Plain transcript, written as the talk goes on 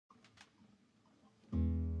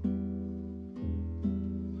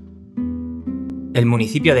El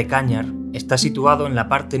municipio de Cáñar está situado en la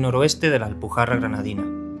parte noroeste de la Alpujarra Granadina.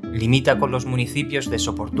 Limita con los municipios de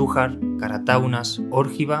Soportújar, Carataunas,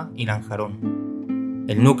 Órgiva y Lanjarón.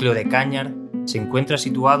 El núcleo de Cáñar se encuentra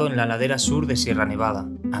situado en la ladera sur de Sierra Nevada,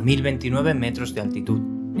 a 1029 metros de altitud,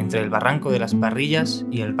 entre el Barranco de las Parrillas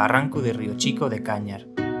y el Barranco de Río Chico de Cáñar.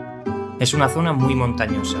 Es una zona muy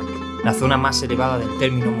montañosa. La zona más elevada del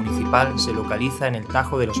término municipal se localiza en el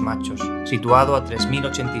Tajo de los Machos, situado a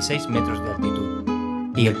 3086 metros de altitud,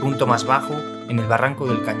 y el punto más bajo en el Barranco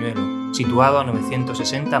del Cañuelo, situado a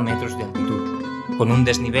 960 metros de altitud, con un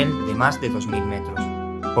desnivel de más de 2000 metros.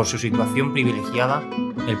 Por su situación privilegiada,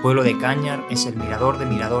 el pueblo de Cáñar es el Mirador de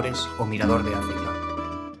Miradores o Mirador de África.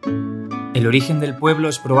 El origen del pueblo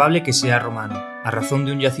es probable que sea romano, a razón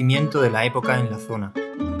de un yacimiento de la época en la zona.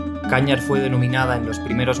 Cáñar fue denominada en los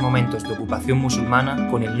primeros momentos de ocupación musulmana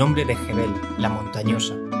con el nombre de Jebel, la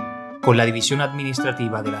montañosa. Con la división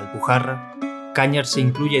administrativa de la Alpujarra, Cáñar se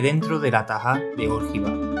incluye dentro de la Tajo de Órgiva.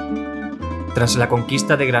 Tras la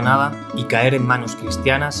conquista de Granada y caer en manos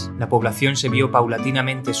cristianas, la población se vio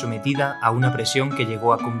paulatinamente sometida a una presión que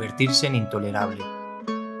llegó a convertirse en intolerable.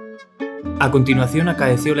 A continuación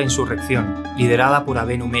acaeció la insurrección, liderada por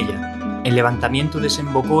Aben Humeya. El levantamiento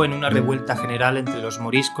desembocó en una revuelta general entre los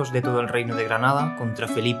moriscos de todo el reino de Granada contra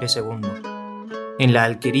Felipe II. En la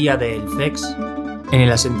alquería de El Cex, en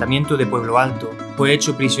el asentamiento de Pueblo Alto, fue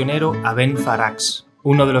hecho prisionero Aben Farax,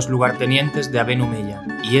 uno de los lugartenientes de Aben Humeya,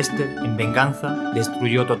 y este, en venganza,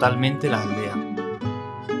 destruyó totalmente la aldea.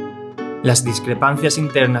 Las discrepancias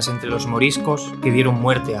internas entre los moriscos, que dieron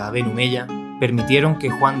muerte a Aben Humeya, permitieron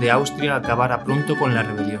que Juan de Austria acabara pronto con la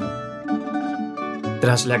rebelión.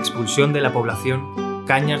 Tras la expulsión de la población,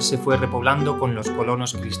 Cáñar se fue repoblando con los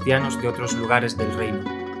colonos cristianos de otros lugares del reino.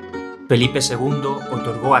 Felipe II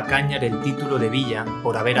otorgó a Cáñar el título de villa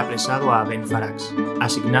por haber apresado a Aben Farax,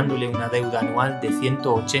 asignándole una deuda anual de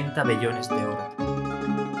 180 bellones de oro.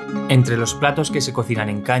 Entre los platos que se cocinan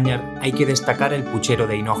en Cáñar hay que destacar el puchero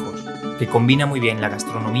de hinojos, que combina muy bien la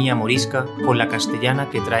gastronomía morisca con la castellana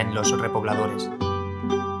que traen los repobladores.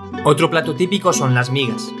 Otro plato típico son las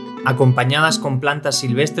migas, acompañadas con plantas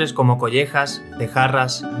silvestres como collejas,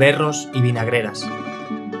 cejarras, berros y vinagreras,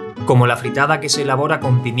 como la fritada que se elabora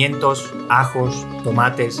con pimientos, ajos,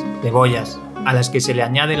 tomates, cebollas, a las que se le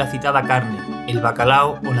añade la citada carne, el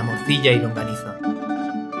bacalao o la morcilla y longaniza.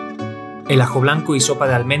 El ajo blanco y sopa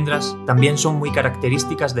de almendras también son muy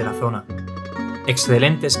características de la zona.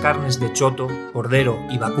 Excelentes carnes de choto, cordero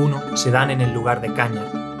y vacuno se dan en el lugar de Cáñar.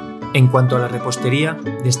 En cuanto a la repostería,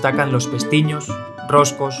 destacan los pestiños,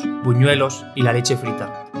 roscos, buñuelos y la leche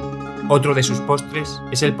frita. Otro de sus postres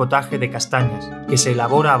es el potaje de castañas, que se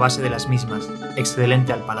elabora a base de las mismas,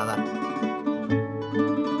 excelente al paladar.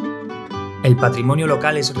 El patrimonio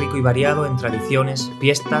local es rico y variado en tradiciones,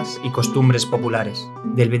 fiestas y costumbres populares.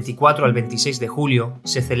 Del 24 al 26 de julio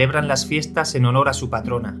se celebran las fiestas en honor a su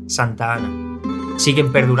patrona, Santa Ana.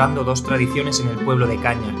 Siguen perdurando dos tradiciones en el pueblo de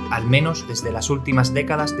Cáñar, al menos desde las últimas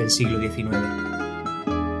décadas del siglo XIX.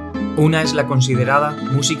 Una es la considerada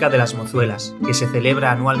Música de las Mozuelas, que se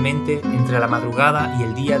celebra anualmente entre la madrugada y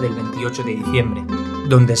el día del 28 de diciembre,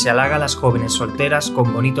 donde se halaga a las jóvenes solteras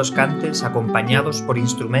con bonitos cantes acompañados por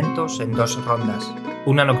instrumentos en dos rondas,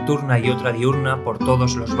 una nocturna y otra diurna por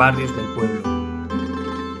todos los barrios del pueblo.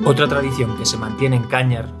 Otra tradición que se mantiene en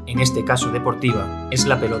Cáñar, en este caso deportiva, es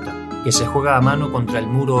la pelota, que se juega a mano contra el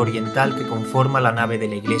muro oriental que conforma la nave de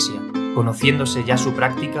la iglesia, conociéndose ya su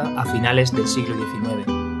práctica a finales del siglo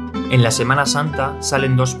XIX. En la Semana Santa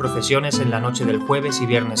salen dos procesiones en la noche del Jueves y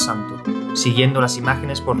Viernes Santo, siguiendo las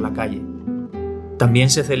imágenes por la calle. También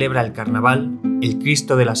se celebra el Carnaval, el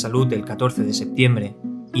Cristo de la Salud el 14 de septiembre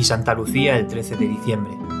y Santa Lucía el 13 de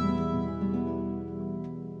diciembre.